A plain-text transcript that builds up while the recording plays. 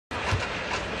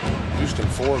Houston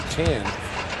 4 of 10.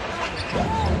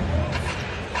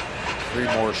 3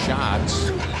 more shots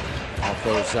off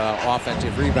those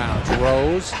offensive rebounds.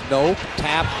 Rose, nope.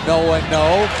 Tap, Noah,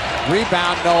 no.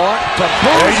 Rebound, Noah. To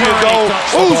Boozer. There you go.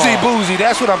 Boozy, Boozy.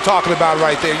 That's what I'm talking about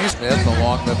right there. Smith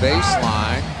along the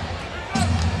baseline.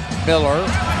 Miller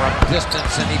from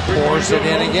distance, and he pours it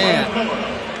in again.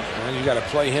 And you got to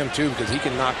play him too, because he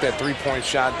can knock that three-point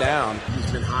shot down.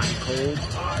 He's been hot and cold.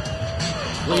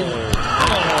 Buggy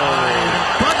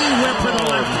whip for the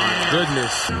left hand.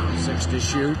 Goodness. 6 to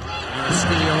shoot. And a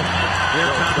steal. Here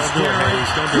comes Don't do it, Derek.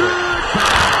 Don't do it.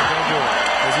 Don't do it.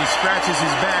 As he scratches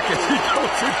his back as he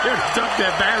goes in there to dunk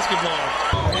that basketball.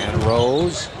 And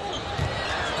Rose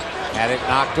had it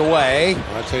knocked away.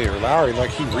 I tell you, Lowry, like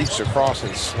he reached across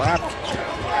and slapped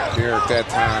there at that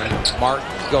time. Martin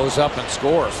goes up and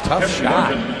scores. Tough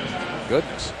shot.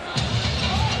 Goodness.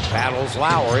 Battles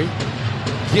Lowry.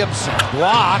 Gibson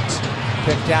blocked.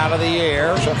 Picked out of the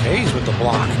air. Chuck Hayes with the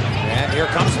block. And here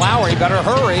comes Lowry. Better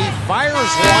hurry. Fires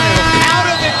one. Out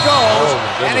and it goes.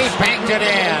 And he banked it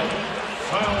in.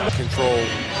 Control,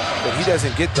 but he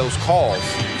doesn't get those calls.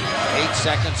 8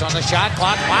 seconds on the shot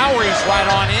clock. Lowry's right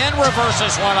on in.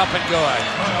 Reverses one up and good.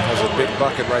 That's a big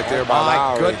bucket right there by My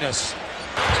Lowry. goodness.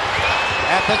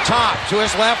 At the top, to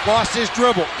his left, lost his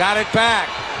dribble. Got it back.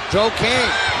 Joe King.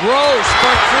 Rose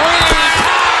for 3.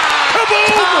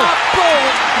 Kaboom! Boom!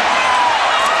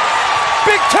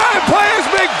 Big time players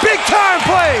make big time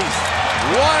plays.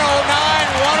 109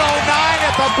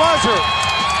 at the buzzer.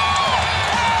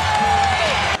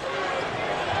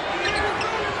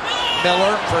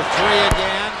 Miller for 3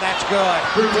 again. That's good.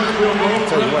 I'll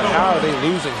tell you what, how are they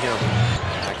losing him?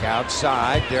 Back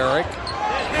outside, Derek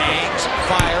hangs,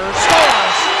 fires,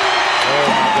 scores. Oh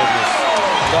my goodness.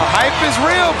 The hype is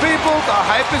real, people. The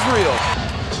hype is real.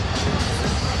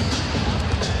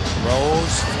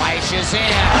 Rose flashes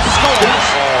in, scores.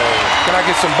 Oh, can I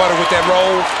get some butter with that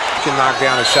roll? Can knock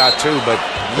down a shot too, but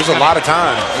there's a lot of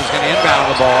time. He's going to inbound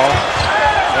the ball.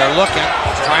 They're looking,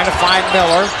 trying to find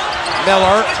Miller.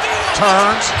 Miller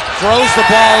turns, throws the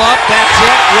ball up. That's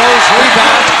it. Rose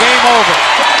rebounds. Game over.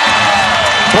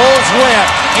 Bulls win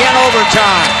in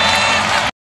overtime.